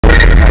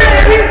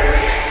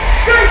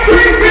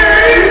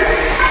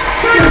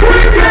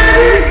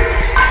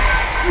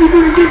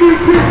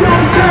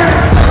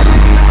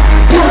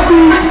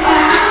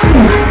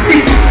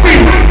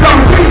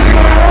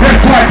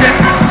That's right,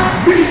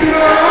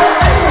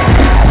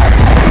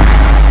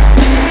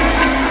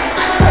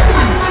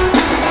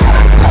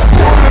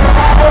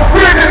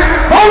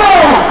 hold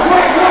on!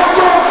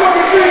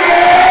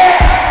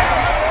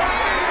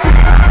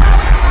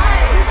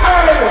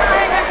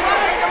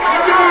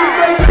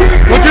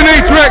 What you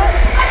need, Trick?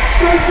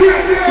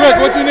 Trick,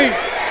 what you need?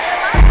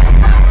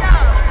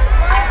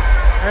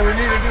 Hey, we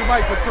need a new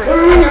mic for Trick.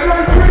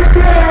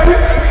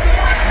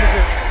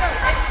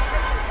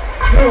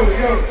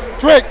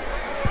 Trick!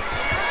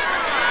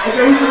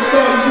 Okay, we can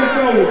start this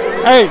over.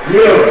 Hey!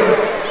 Yeah.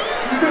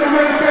 You gonna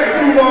run it back,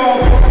 Duval.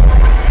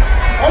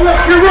 Oh, look,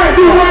 you're right,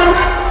 Duval.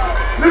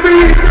 Let me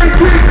hear you say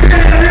Trick.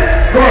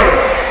 Right.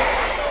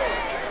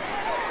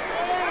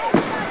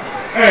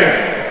 Hey.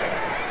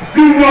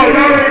 Duval,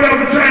 y'all ain't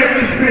never changed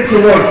this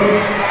picture, what?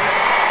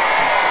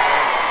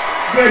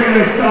 Maybe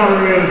they're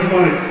sorry on this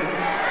mic.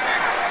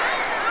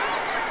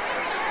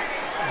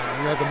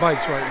 We got the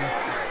bikes right now.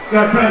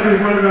 Got time to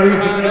run it out here.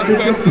 That's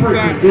close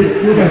inside.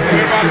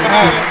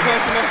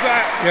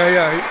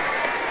 Yeah.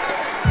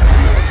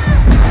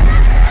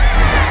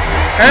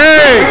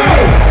 Hey!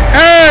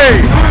 Hey!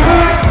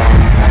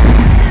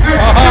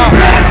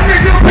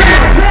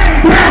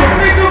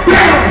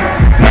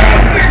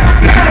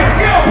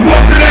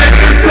 What's the name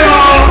of the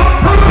song?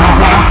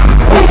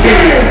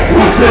 Okay,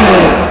 what's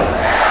up?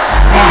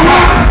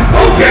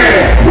 Okay,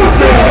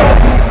 what's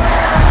up?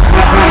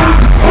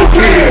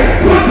 Okay,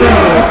 what's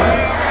up?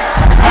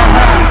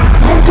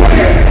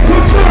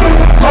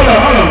 Hold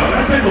on.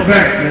 Let's take it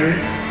back, man.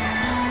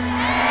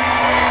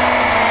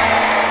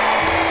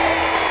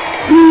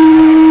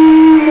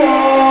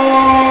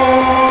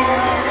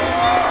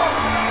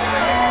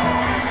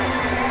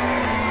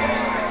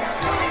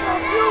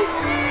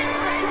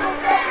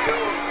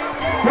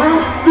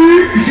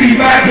 You see,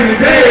 back in the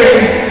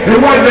days, there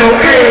wasn't no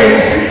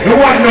AIDS, there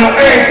wasn't no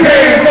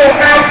AKs, no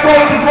alpha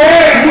on the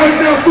grave.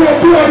 Wasn't no for a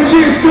blood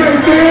years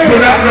straight there.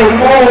 But not no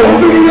more.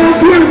 Look at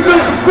those twins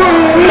up the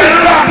front. Let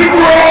it rock and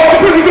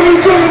roll. Pretty good,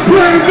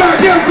 play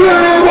back and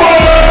play. Whoa!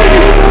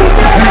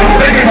 I was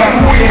thinking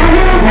about win.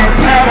 One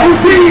time I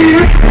was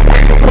dead.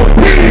 The first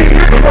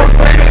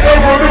thing I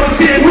ever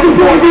seen was a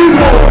boy being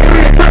low.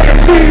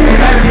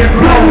 And I get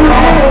blown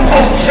off.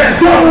 Oh,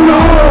 chest blown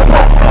off.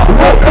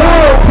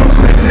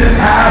 This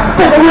high,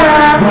 fuck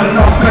around, running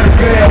off at the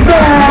game.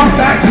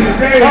 Back in the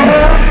days,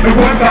 it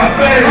wasn't about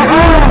fame.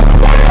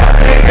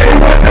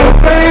 It wasn't no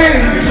fame.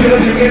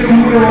 Children in the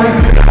world,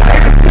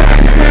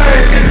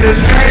 in the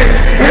streets,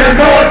 and I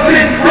know it's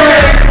 6th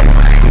grade.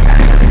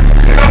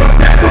 And I was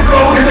that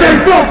close and say,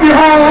 fuck you,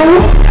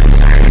 home.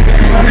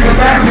 I'm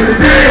back to the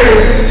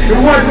days, it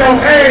wasn't no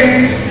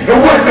AIDS, it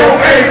wasn't no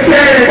AK,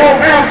 no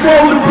alpha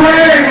on the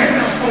brain.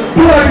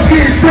 Blood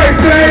get straight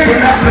bang,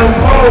 but not no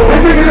more.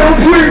 And nigga don't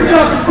twist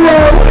up the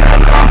flow.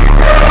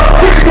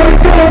 Nigga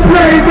don't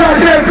play by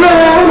that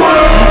flow.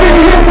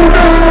 Nigga don't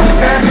know.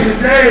 Back in the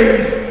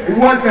days, it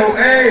wasn't no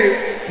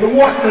A, it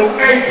wasn't no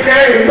AK,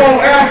 no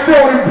alpha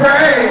on the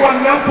brain. It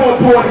wasn't enough for a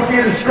boy to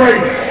get it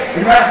straight.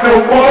 And not no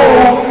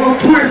more. No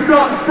twist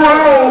up the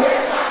flow.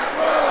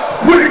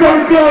 Nigga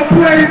don't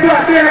play by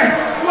that.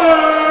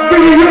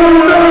 Nigga you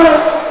don't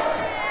know.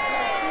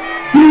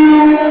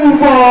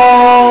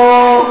 Duval.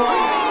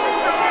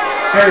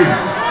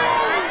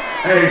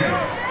 Hey,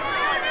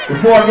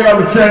 before I get on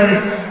the chain,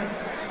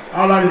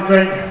 I'd like to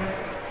thank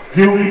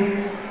Judy.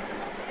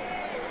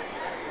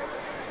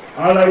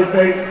 I'd like to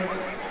thank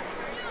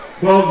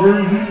Bug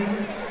Breezy,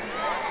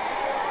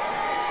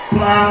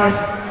 Plies,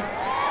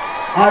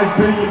 Ice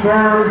Baby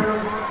Bird,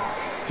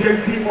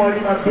 JT Money,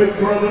 my big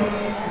brother.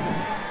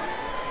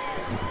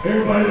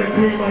 Everybody that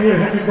came out here,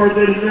 happy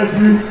birthday to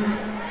nephew.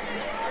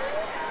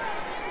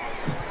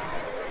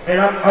 And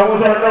I want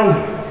y'all to know,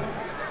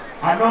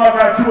 I know I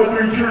got 2 or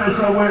 3 children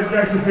somewhere in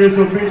Jacksonville,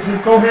 so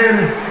bitches, go ahead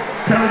and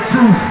tell the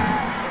truth.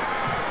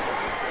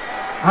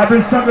 I've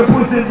been sucking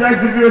pussy in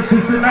Jacksonville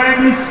since the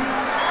 90s,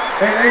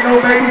 and ain't no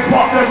babies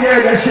popped up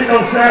yet. That shit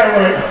don't sound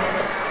right.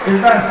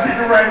 It's not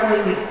sitting right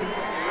with me.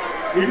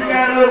 If you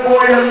got a little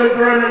boy or a little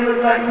girl that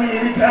look like me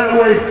any kind of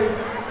way,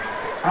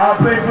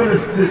 I'll pay for the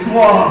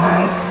swab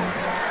house.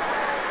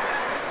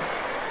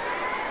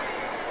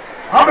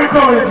 I've been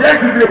coming to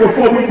Jacksonville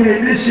before we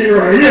did this shit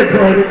right here,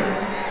 brother.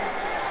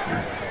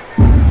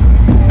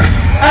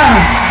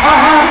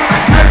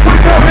 Hey, put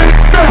your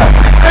hands up.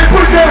 Hey,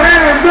 put your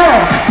hands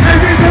up.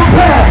 Hey, get your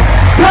pause.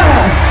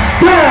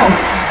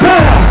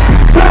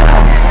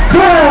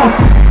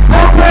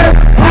 Okay.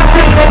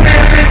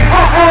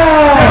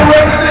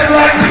 Represent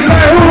like me.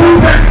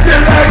 Who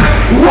represent like me?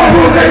 What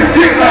will they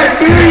think like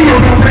me?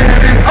 Don't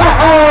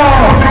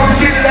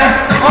get that.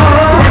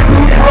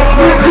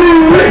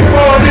 Wait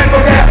for this,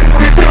 okay?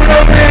 We do no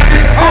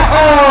dancing.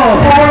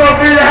 Pull up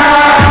in the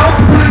house.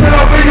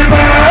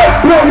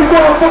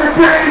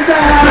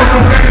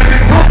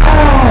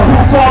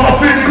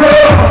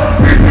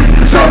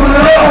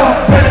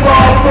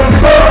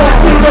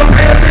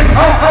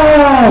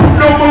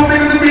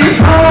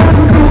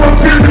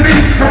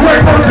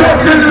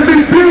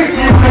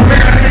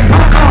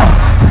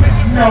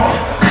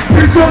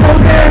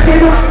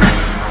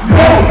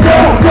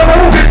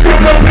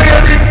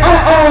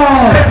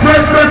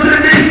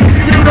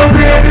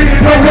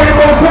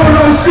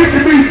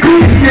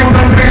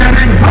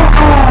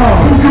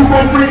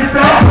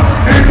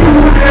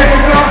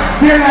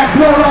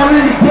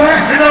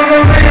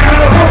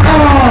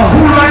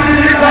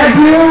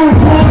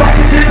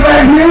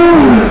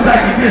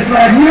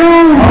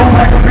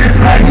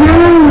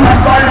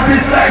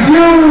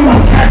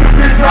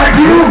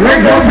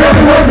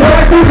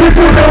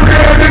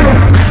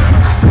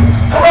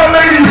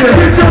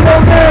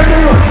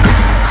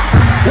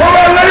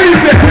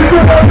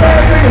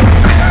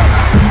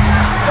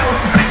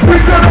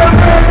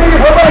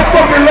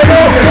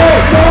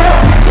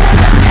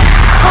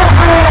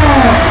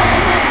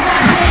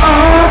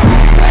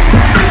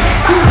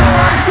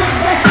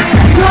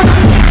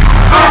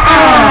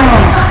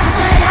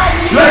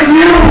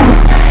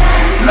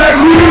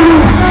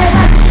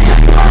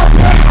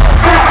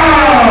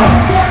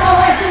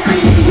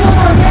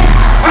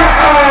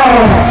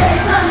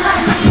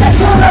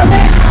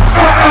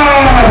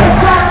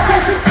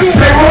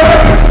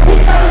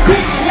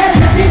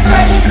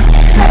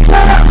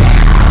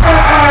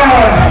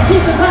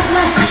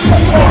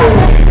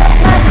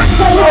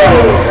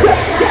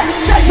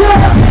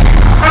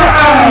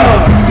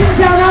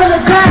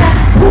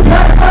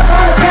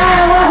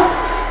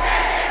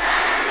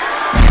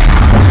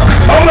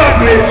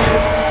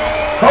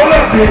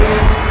 bitch?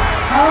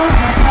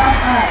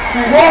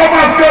 Where all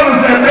my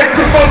fellas at? Make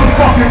some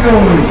motherfucking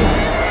noise.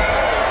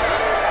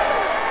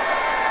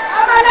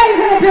 All my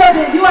ladies in the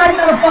building, you already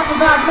know the fucking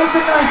vibes. Make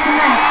some noise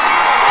tonight.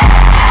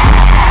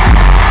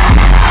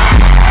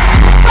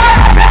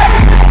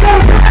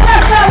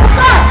 What's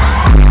up?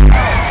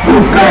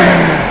 Who's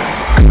that?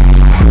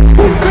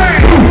 Who's that?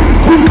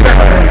 Who's that?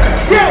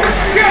 Yo,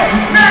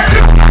 now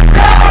you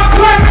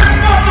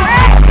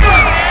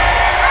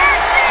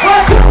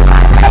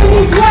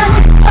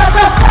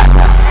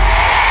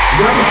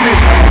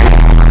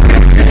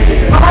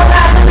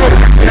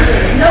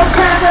no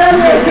time for the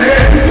ladies.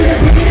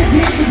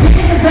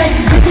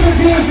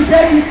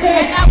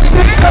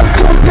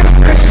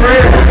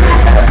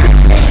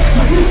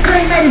 You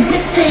scream at his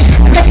dick stick,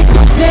 make it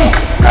too dead.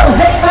 So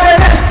hey, but I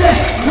never said,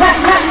 not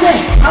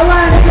me. I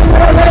want to get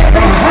more way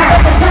back.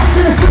 The top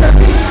to the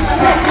beat,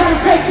 that's gonna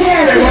take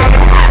care of it.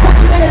 Put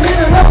you in the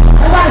living room,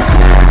 I want to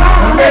scream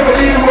around. I never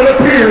even will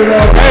appear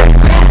though.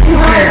 You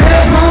hard to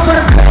head home,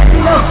 but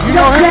you know, you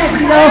know.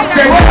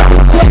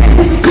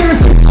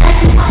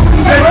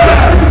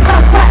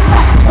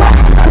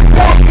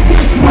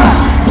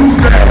 Who's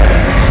that?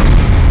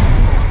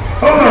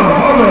 Hold on.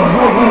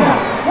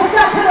 What's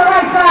up to the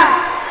right side?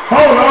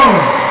 Hold on.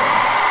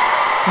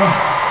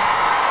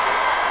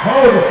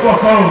 Hold the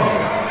fuck on.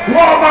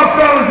 Where all my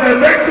fellas at?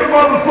 Make some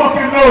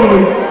motherfucking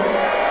noise.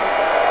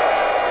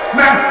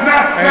 Now,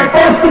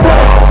 first of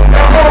all,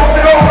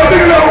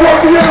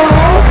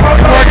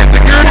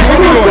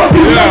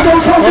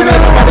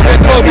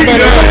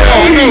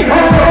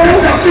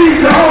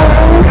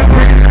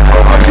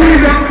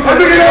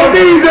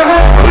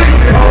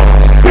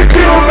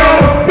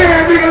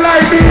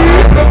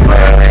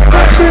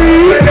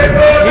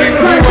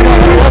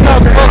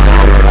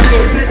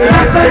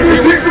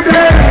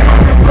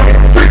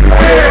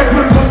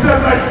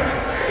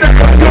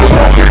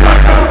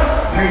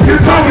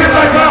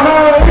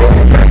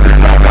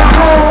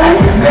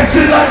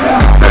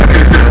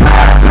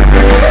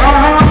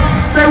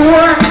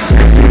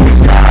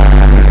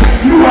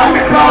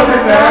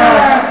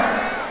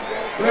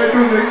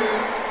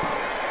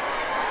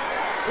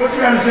 what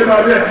you got to say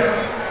about that?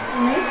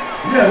 Me?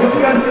 Yeah, what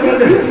you got to say about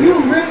that?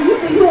 You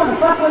think you want to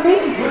fuck with me?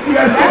 What you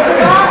got to say about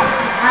that?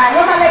 Alright,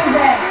 where my ladies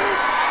at?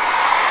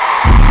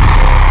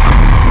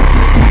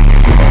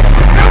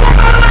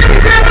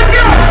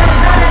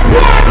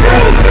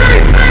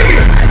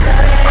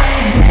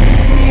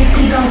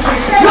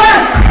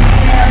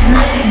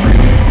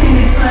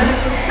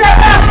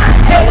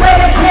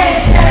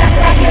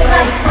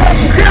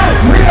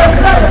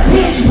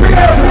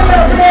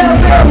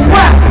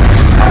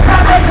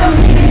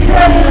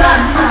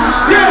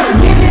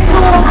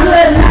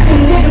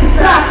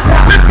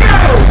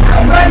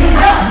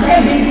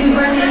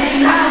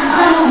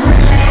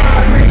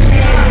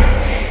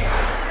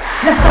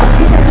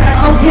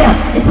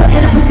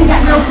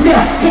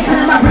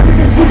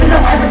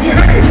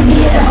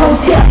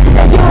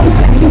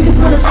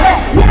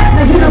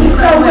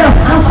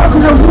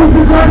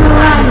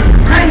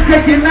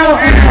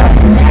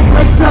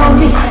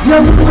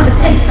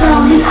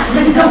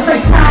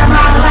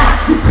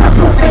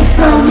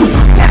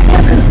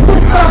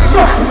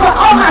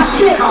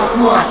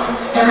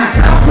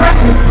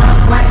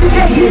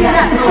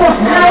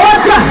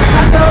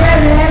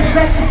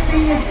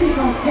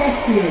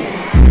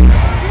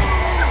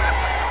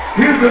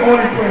 Here's the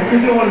only thing.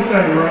 Here's the only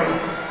thing, right?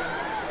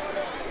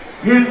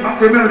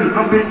 Remember this,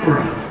 I'm big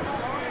bro.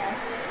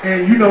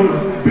 And you know,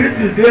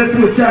 bitches, they'll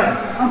switch out.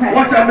 Okay.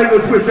 Watch out, make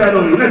her switch out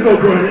on you. Let's go,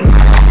 bro. See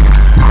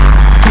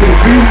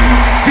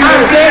what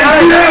I'm saying?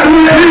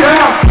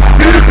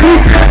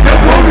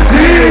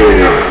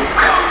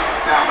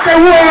 Say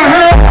what I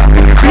heard?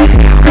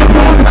 Come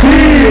on the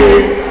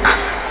kid.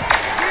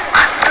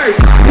 Hey,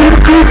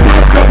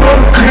 come on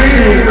the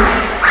kid.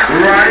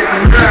 Right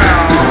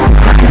now.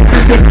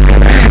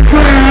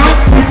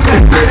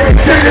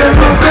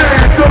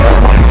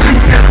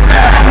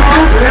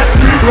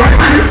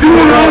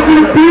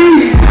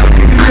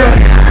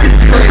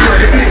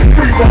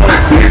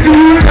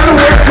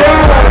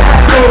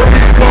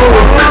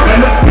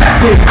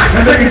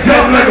 And they can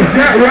jump like a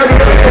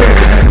jackrabbit.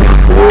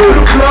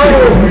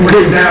 Put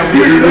a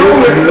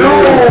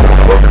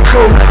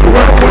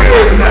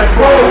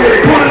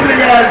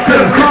nigga out to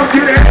the crunk,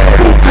 get that.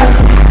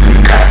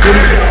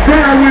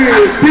 Down with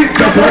it, big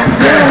jump up,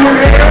 down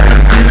with it.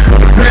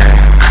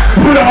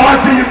 Put an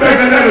arch in your back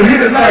and let him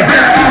hit it like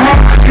that.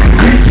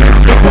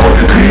 Jump on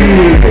the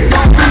dick.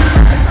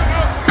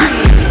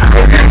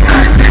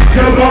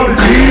 Jump on the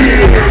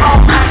dick.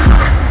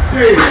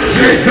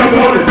 Hey, jump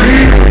on the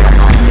dick.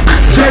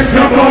 Just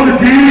jump on the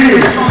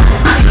dick.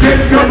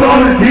 Just jump on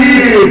the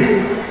dick.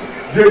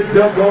 Just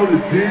jump on the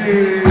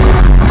dick.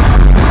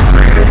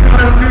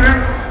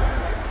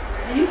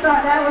 And you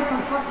thought that was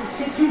some fucking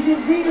shit you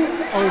just did?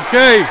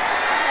 Okay.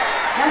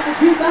 That's what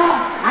you thought?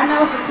 I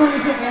know it's a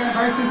 25th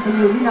anniversary for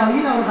you. You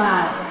know the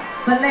vibes.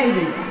 But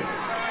ladies.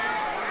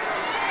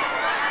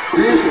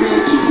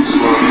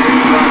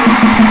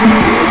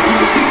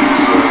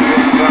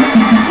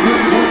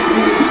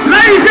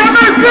 Ladies, y'all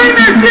better Sing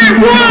that shit.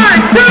 1,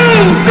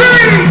 2,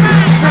 3.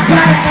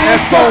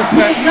 That's so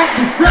fat.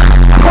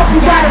 Hope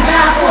you got a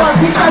mouth for a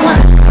bitch. I want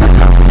to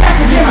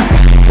give a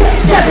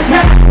shut it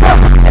down.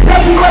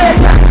 Baby, what it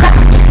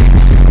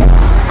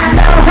I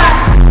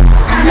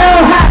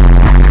know how.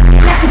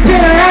 I can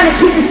spin around and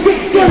keep the shit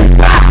still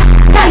inside.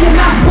 Now you're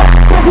not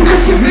what you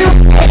looking real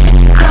sick.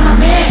 I'm a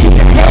man in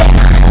your head.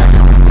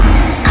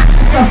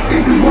 So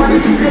if you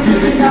wanted to get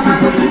it up, I'm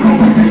gonna go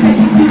with the shit.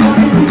 If you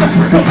wanted to just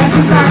take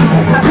everybody,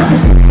 I put the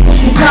shit in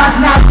your jaws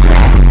now.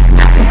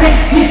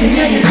 Thanksgiving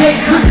in your day,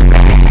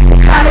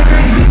 collard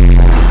greens,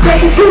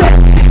 baby, shoot it.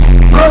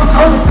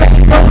 Hold the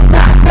space, don't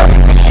stop.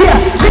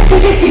 Yeah,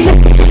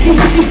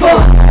 licky for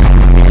it.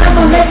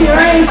 I'ma make it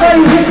rain for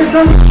you, hit the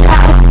gun,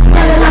 shot.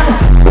 Smell it like a,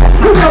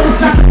 who knows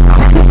it's like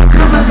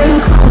come a little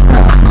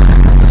closer.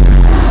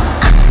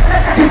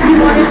 If you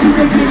wanted to,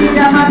 then get it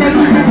out, my baby.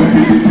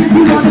 If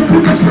you wanted to,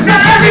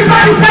 now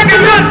everybody take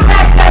a look.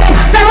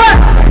 Say what?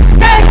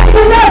 Can't hear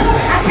you look.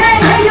 I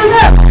can't hear you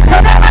look.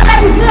 Cause now my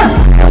ladies look.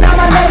 Now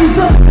my ladies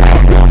look.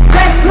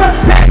 Back, look,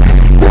 back.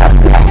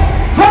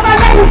 Hold my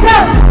ladies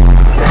up.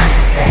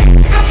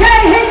 I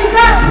can't hear you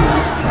look.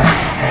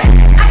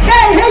 I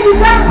can't hear you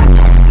look.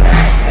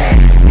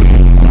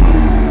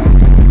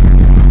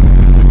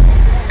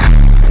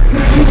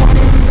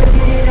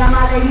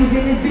 Ladies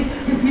in this bitch,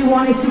 if you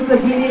want it, you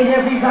could get it.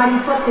 Everybody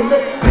fucking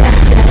look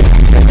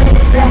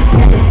back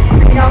at it.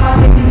 All my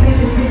ladies in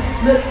this bitch,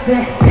 look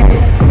back at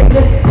it.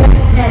 Look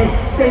back at it.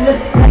 Say look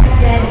back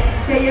at it.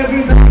 Say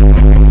everybody.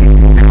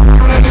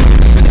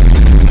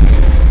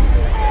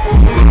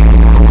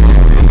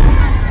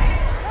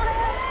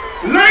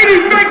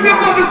 Ladies, make some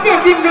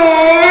motherfucking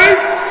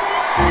noise.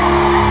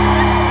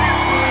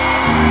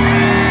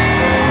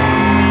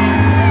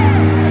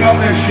 Talk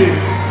that shit.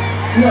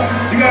 Yeah.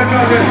 You gotta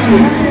talk that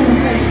shit.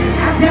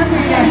 I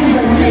definitely got you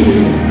a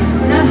lady.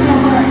 Nothing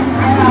but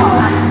at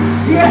all.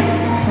 Shit.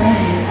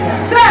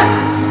 Sir!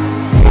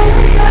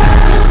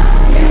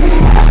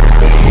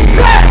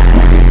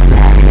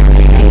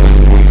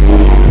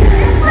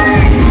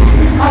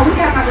 Oh, we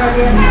got my girl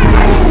there.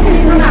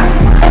 Come on.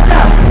 Let's go.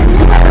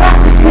 You better rock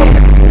this shit.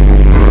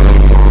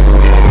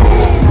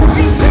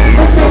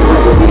 Let's say what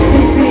you did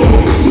this shit.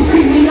 You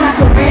treat me like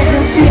a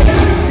random shit.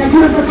 Now you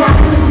done forgot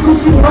who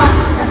you are.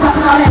 And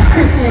popping all that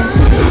Christmas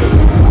shit.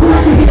 Who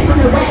let you hit it from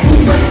the rack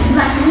anyway? She's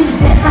like, you need to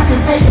dance like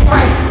you're fake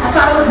price. I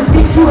thought it was a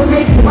chick you would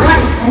make it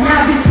right. And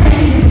now bitch can't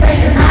even stay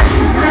the night.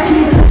 And I can't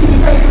even look in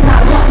your face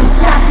without wanting to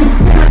slap you.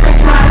 And I think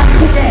hard, I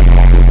get that.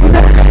 You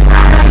better think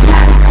hard, I ain't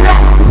got to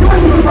strap. You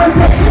ain't even worth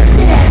that shit,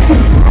 get at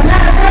you. And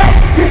not a bad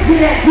trick,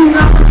 get at you.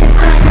 Not for this,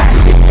 I ain't got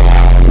shit.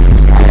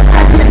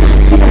 I get it.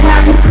 She can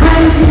have you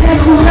crying, you can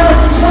you know.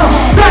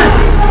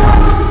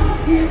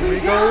 Here we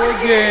go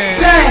again.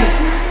 Bang.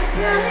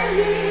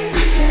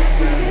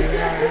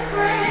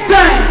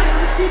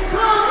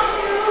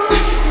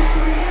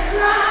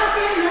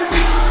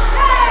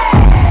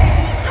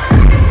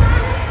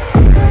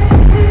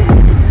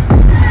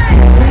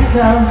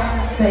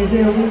 Say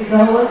here we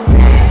go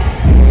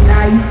again.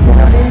 Now you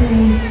telling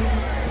me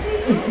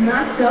it's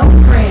not your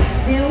friend.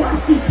 Then why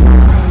she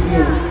calling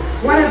you?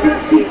 Why the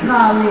bitch she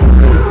calling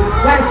you?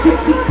 Why the shit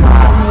keep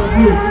calling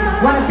you?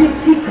 Why the bitch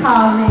she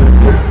calling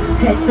you?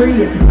 At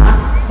 3 o'clock,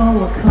 4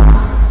 o'clock,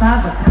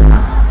 5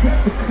 o'clock,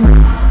 6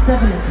 o'clock,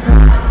 7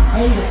 o'clock,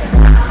 8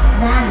 o'clock,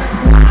 9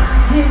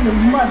 o'clock. In the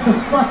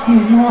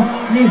motherfucking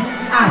morning,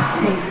 I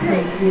can't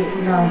take it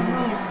no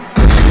more.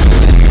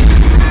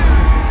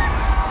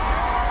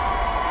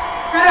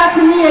 Shout out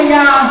to Mia,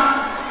 y'all.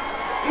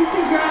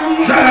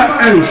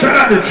 Shout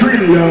out to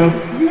Trina, y'all.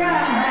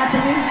 Yeah. Shout out to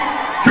me.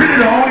 Trina,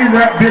 the only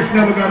rap bitch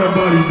never got her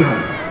body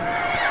done.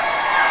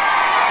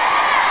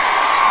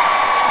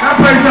 Now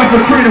play something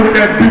for Trina with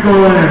that big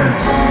old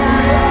ass.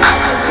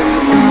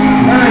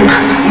 Hey,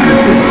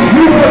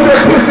 you want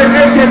that pussy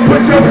and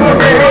put your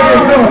fucking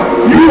hands up.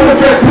 You want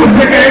that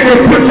pussy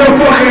and put your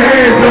fucking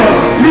hands up.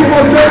 You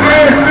want your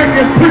ass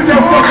nigga, put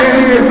your fucking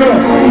hands up.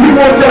 You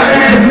want your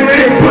ass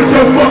nigga, put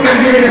your fucking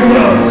hands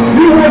up.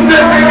 You want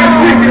your ass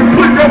nigga,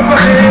 put your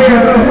fucking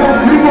hands up.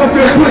 You want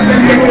your pussy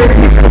nigga, put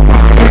your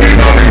fucking hands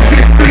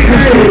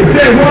up.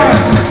 Say what?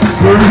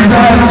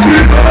 Everybody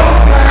shit up.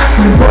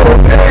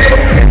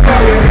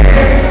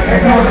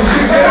 And all the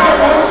shit that I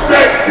want,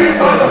 sexy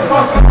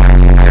motherfucker.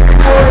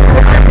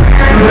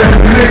 Let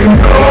the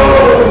nigga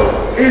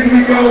know, is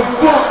we gon'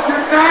 fuck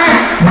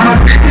tonight. My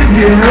niggas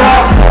get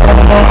rocked.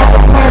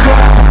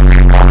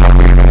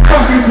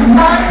 Fucking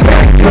tonight.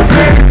 The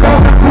niggas on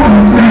the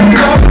corner, we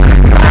up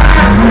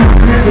inside.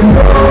 Nigga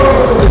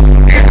know,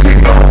 is we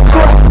gon'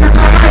 fuck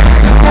tonight.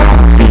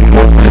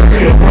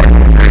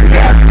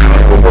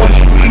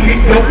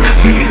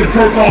 She get the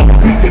first off,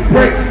 beat the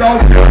brakes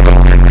off.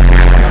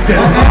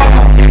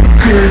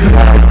 Serious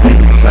about the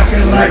teeth,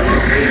 sucking like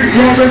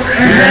woman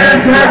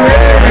and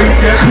ain't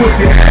that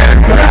pussy ass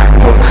back.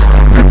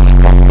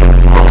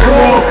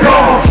 Roll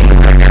call.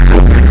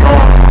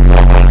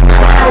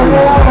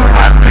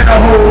 I spent a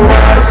whole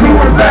ride to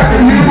and back to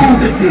you.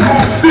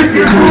 Stick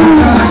it,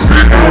 move.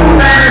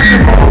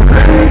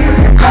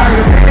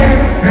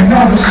 And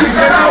all the shit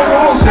that I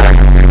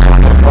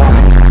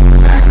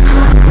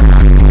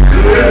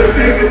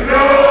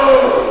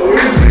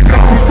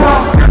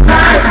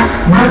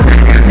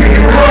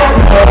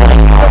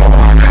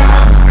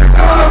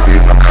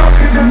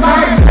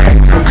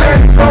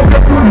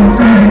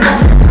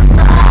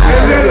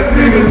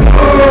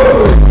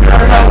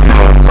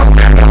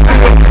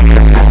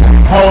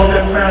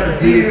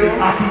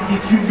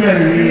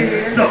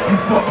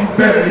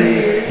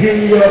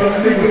other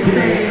nigga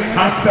can.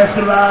 I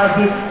specialize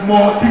in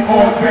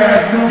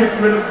multi-orgasm, get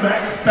rid of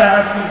max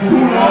spasm, do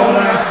it all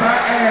night.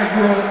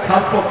 I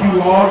fuck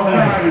you all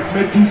night,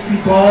 make you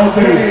sleep all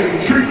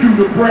day, treat you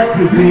to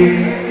breakfast,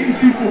 eat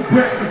you for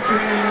breakfast,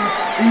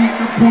 eat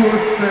the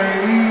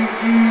pussy,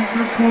 eat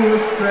the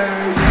pussy,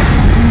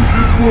 eat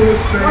the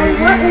pussy. Wait,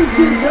 what is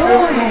you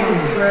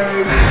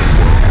doing?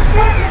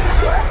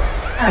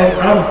 Oh,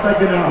 I was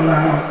thinking out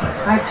loud.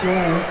 I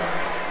guess.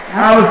 I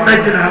was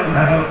thinking out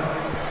loud.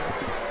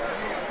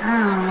 Oh.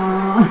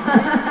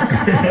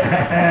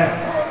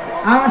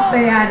 I'm gonna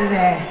stay out of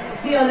that.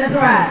 See you, let's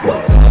ride.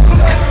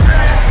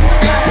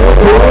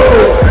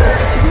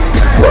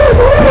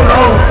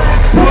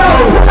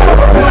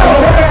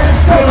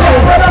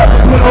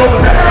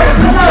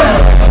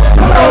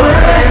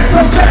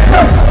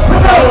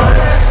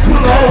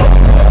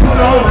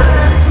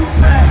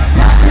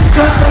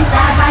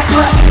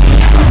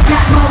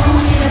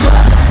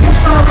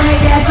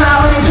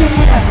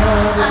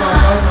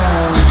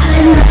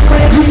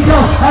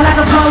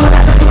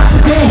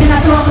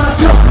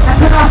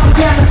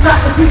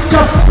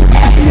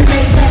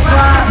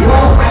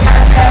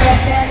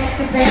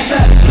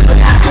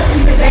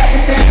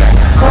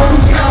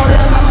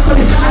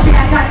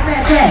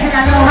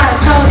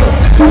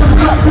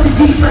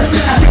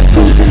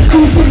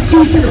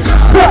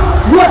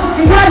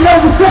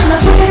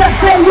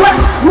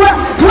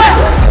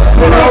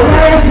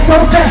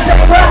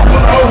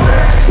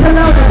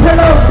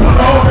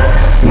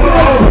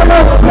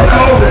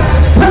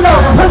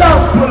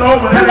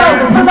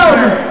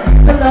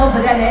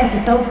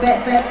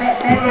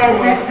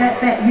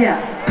 Yeah.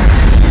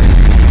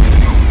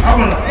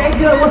 Hey,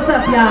 good. What's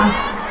up, y'all?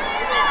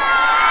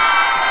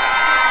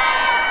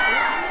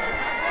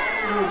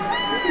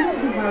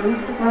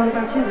 It's all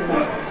about you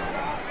today.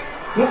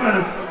 What kind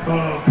of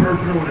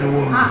perfume it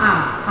was?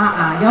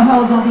 Your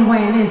hoes don't be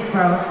wearing this,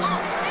 bro.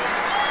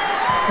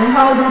 Them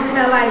hoes don't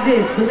smell like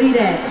this. Believe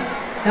that.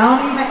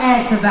 Don't even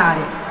ask about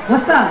it.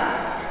 What's up?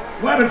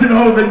 What happened to the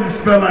hoes that you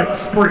smell like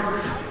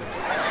spritz?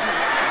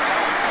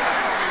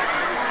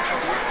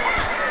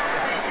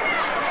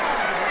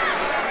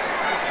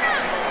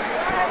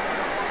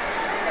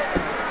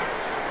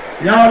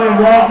 Y'all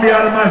done robbed me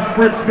out of my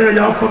sprint smell.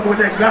 Y'all fucking with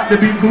that got to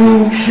be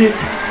glue shit.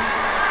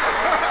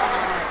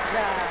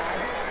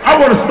 I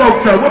want to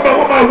smoke some. What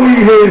my weed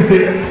heads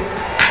here?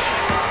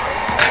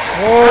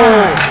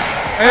 Oh,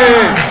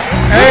 hey,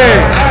 hey.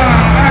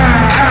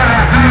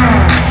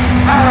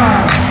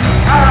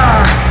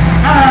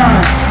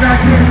 Now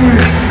get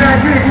with it.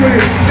 Now get with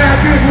it. Now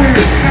get with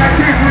it. Now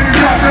get with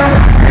it.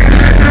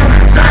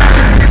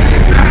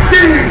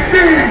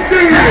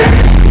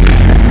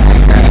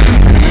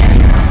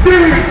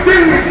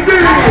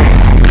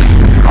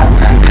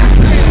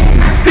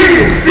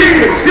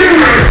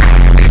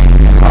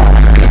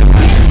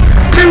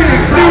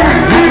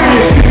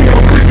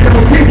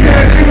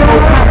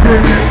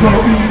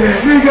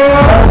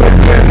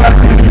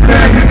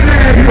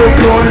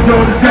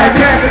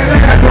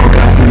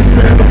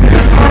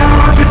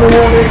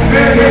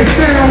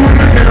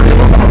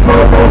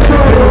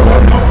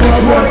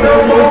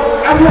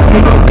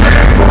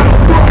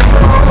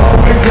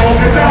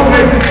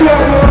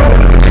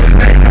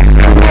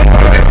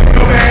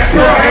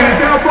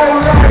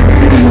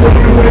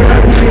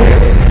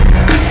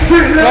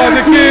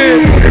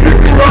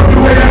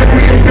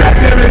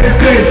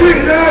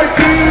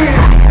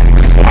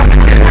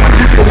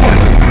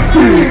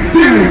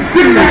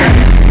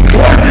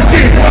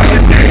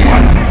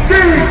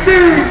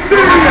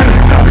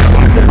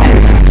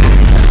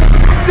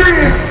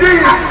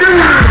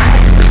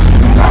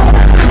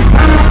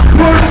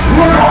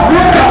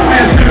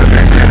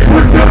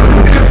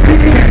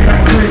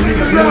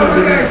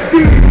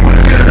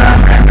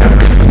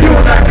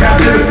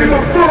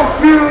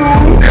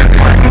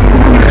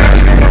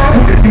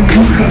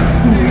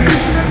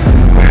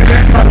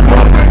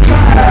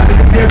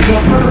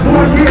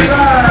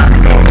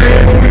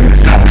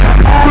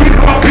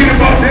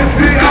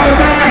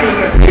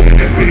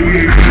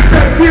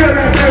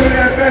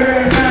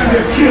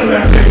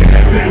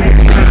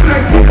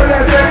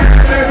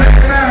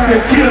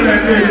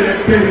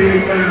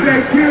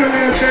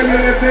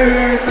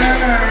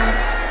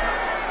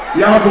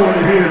 Y'all going to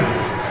hell.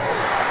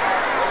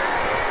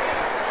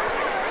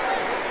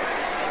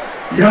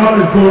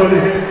 Y'all is going to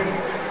hell.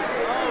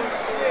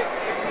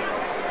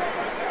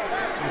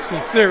 This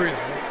is serious.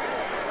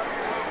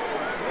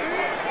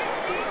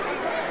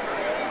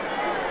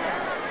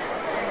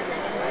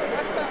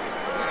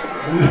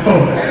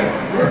 Lord have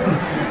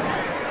mercy.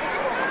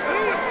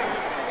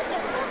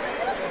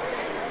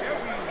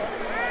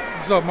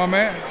 What's up, my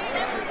man?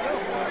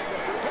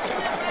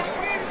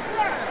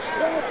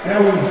 That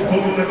was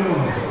smoking like a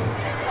mother.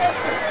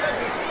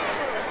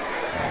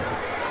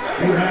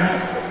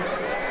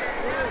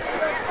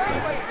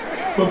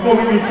 Before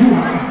we get too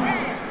high,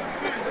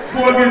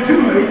 before we get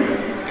too late,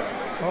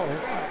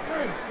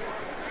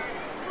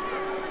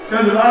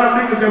 there's a lot of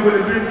niggas that would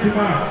have been to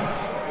my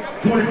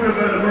 25th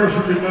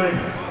anniversary tonight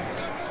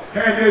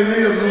had they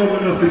lived long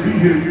enough to be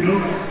here, you know?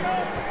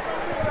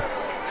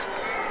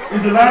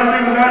 There's a lot of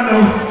niggas I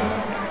know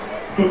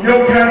from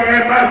your county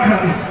and my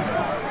county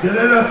that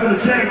let up for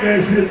the chain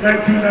gang since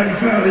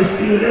 1995. They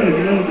still there,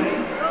 you know what I'm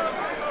saying?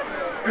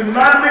 There's a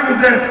lot of niggas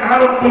that's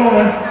out of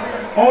board,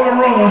 on the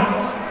run,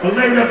 or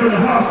laid up in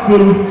the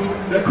hospital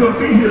that couldn't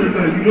be here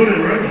tonight. You know that,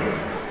 right?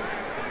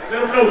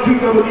 Let them know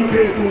people what he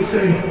came through and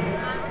say,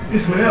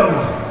 it's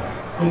forever.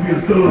 Gonna be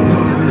a thug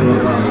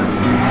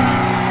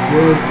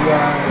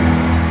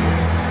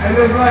and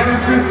it's like this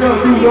bitch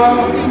up, do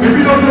all. If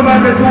you know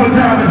somebody that's doing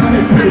time and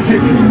shit, pay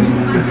attention.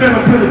 Instead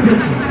of paying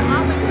attention.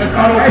 That's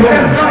all I'm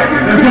doing.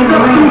 That's all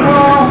I'm doing.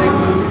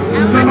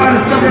 Somebody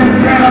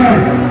somebody's got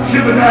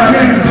shipping out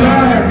here.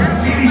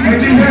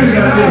 CDC has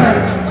got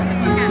there.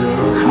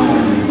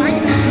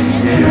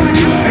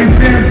 Hey,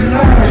 James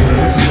Live.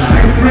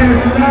 Hey,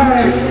 James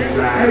Live.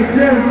 Hey,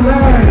 James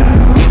Live.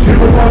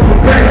 People want some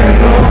bad,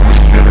 though.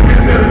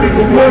 Never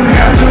nigga wouldn't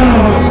have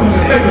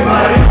done. Think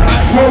about it.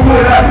 What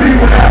would I be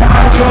without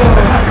my God?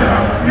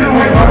 You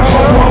ain't my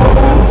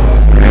home.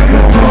 Ain't no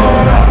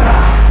blood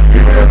outside.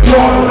 You ain't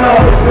blood when I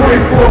was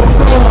waiting for a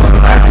storm.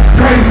 Like it's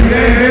crazy,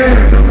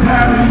 yeah.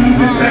 Sometimes we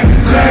even think the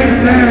same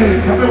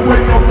thing. I've been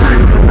waiting on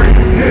freedom to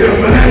ring in hell,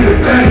 but ain't a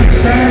thing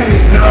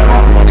changed. And I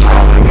lost my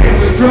power in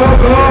the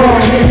struggle.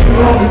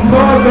 Lost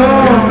my mother.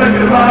 I'm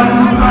thinking about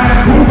new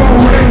life. Who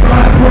gon' raise my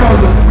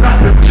brother? Not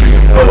the big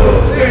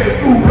thugs. Stay in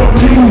school, don't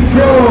use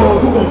drugs.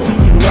 Who gon' teach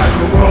you right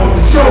from wrong?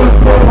 The show is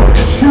born.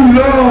 Too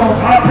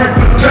long. I pray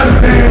for the better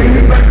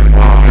days. It's like the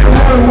bomb in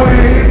one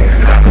way.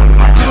 And I put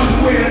my guns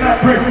away and I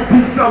pray for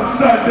peace on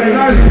Sunday.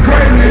 That's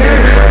crazy,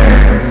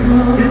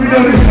 yeah. Even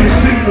though this shit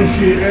secret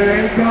shit, it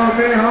ain't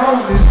coming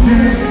home this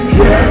shit.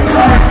 Just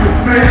like the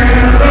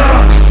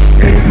fella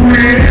in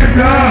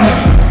prison.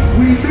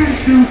 We miss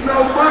you so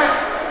much.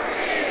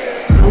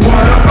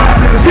 What about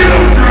the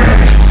children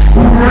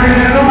who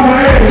ran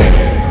away?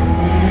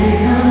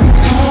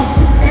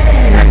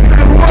 That's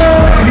the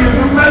world. Here's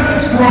a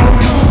message from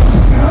you.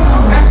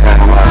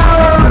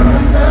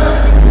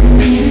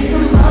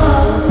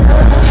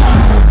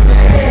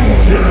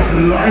 Just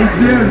like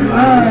this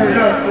life,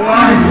 just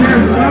like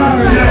this life,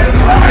 just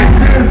like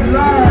this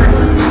life,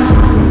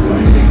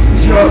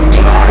 just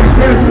like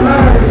this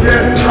life,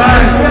 just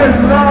like this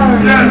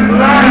life, just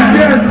like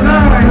this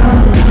life.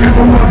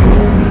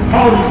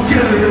 All these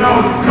killers and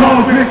all these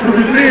convicts of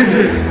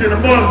religion, and the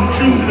Muslims,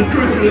 Jews, and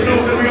Christians know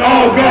that we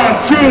all God's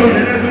children.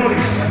 There's only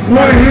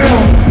one of him,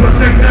 but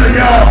say none of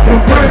y'all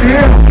confront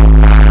him.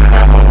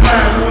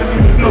 I wouldn't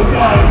even know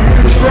God, we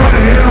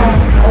confronted him.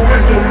 I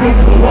went to look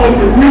for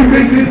over. We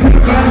mix it to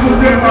the Bible,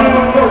 then my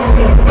folks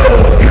are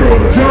thugs,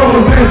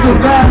 drugs, and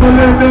survival,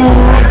 and no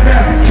one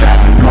has a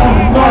captain, call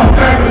him off,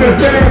 back in the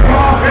day,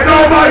 and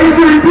all my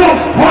easy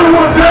books, only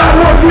one time,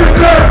 one year,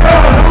 third,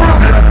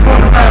 that's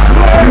fun about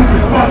blood, he's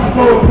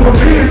responsible for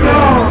being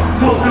gone,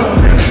 hold up,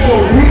 and for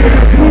we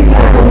had two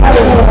more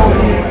awards,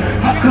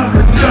 I come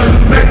to judge,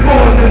 make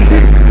more than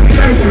 60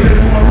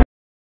 days,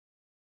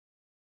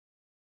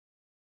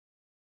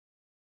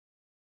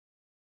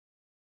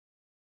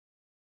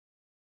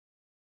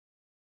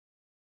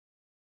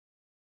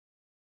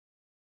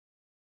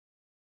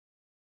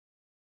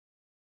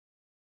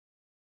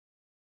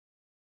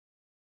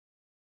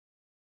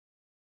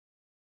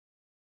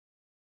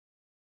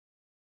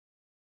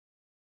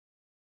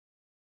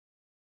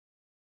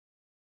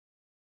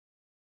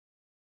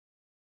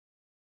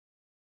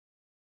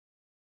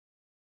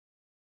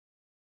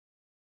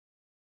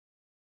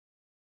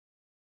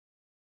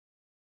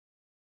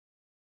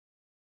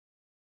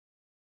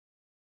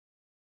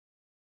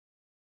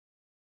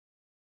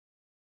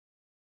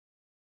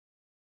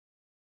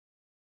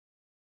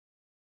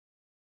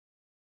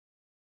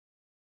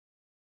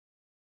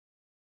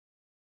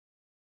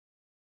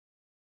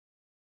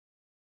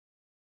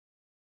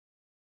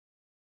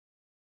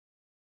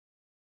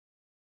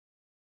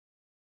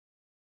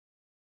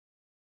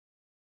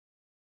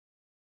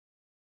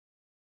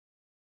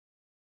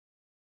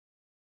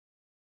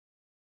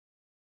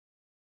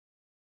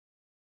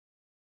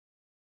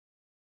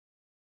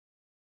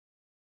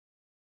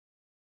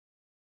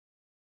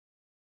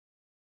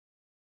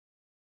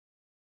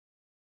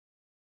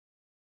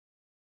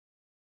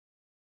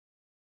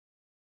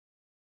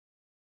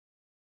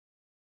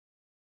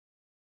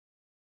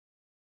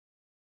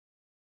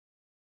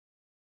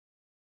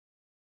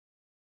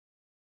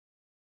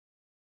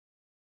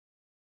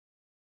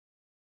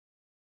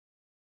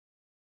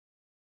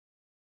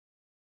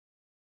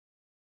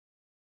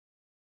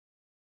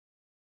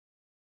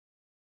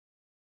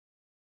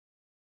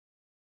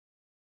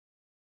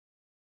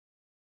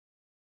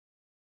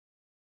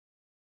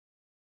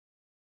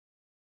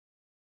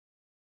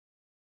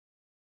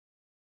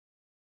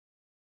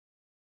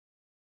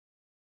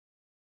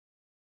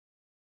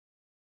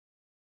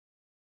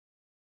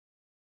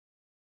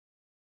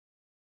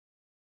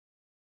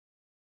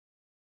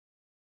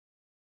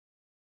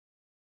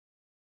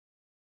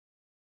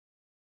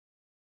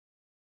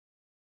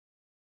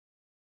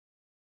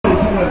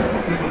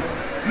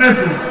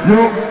 Listen,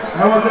 yo,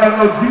 I want y'all to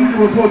know Jesus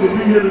was supposed to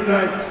be here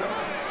tonight.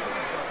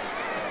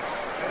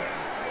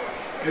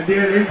 And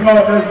then they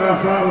called us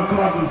by 5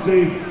 o'clock and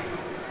say,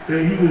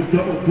 that he was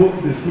double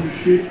booked and some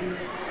shit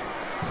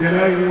that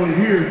I didn't want to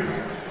hear.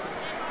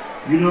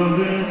 You know what I'm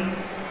saying?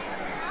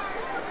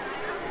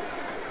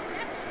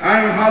 I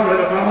ain't holler at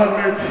him. I holler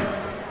at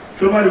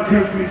somebody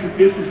text me some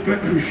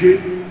disrespectful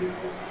shit.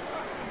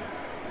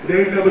 They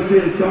ain't never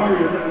said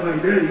sorry or nothing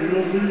like that. You know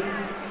what I'm saying?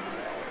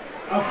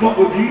 I fuck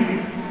with Jeezy.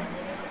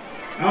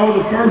 I was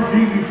the first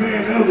Jeezy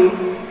fan ever.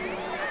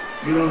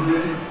 You know what I'm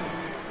saying?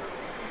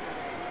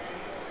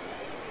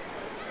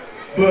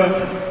 But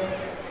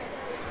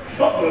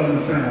fuck the other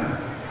side.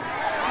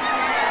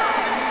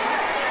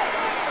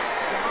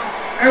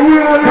 And we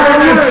on our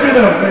way. Shit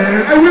up,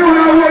 man. And we on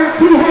our way to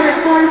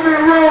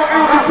 240-minute road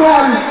after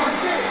party.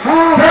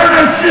 Huh? Turn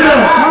that shit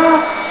up. Huh?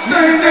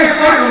 Same name,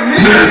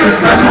 right? There's a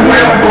special way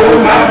I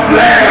hold my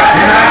flag.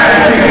 And I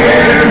had to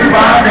hear this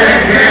spot that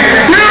can.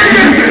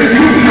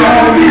 You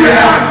know me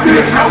out,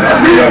 bitch. I'm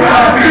gonna be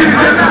about it.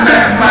 Just to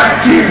match my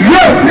kids. Yo,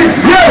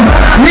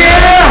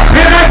 yeah.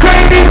 And I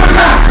can't even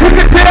lie. You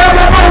can tell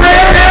by my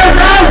red ass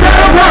eyes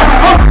that I'm hot.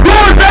 I'm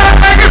doing that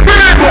like it's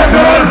good. But the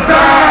other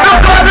side. The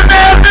other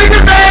man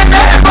niggas ain't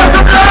nothing but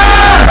some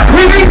blood.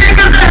 We need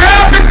niggas to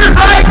help bitches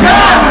like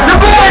God. The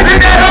boys in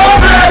that all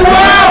black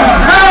world.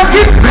 I'll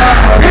get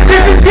down. And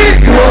bitches get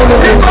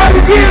cold. They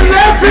probably get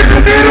left in the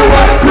middle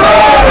of the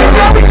club. They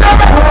tell me I'm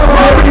a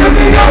hoe. They tell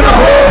me I'm a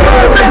hoe.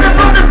 Taking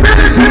from the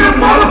city to the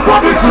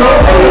motherfucking club.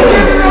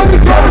 Cheating on the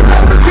girls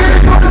like the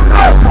cheating from the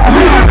snow.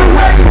 We in the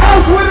white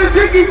house with a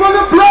dicky for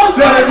the blow.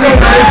 Let it go,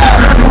 man.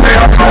 That's the way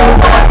I'm going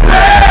my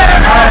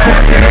flag.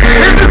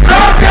 In the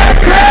top that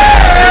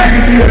can.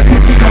 You need a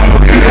dicky on the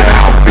kid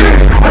outfit.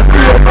 I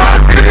feel my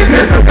fitting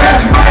is to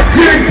match my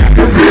kicks.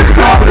 The bitch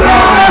top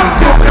line.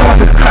 Talking on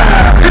the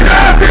side. And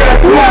I feel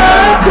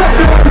wild.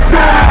 Talking on the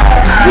side.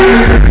 We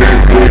in the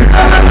dick,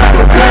 I'm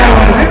another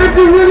ball. And if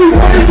you really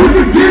want it, you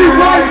can get it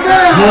right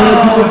now.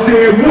 People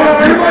say what?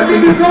 My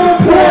niggas on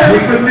point.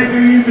 If a nigga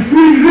even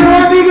sweet.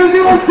 My niggas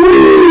even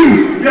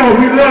sweet. Yo,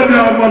 we love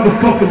y'all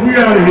motherfuckers. We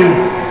out of here.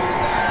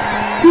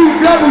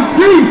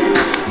 TWG.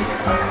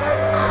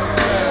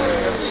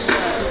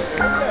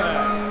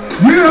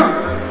 Yeah.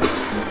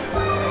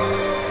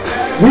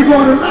 We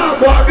going to live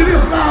block. It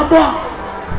is live block.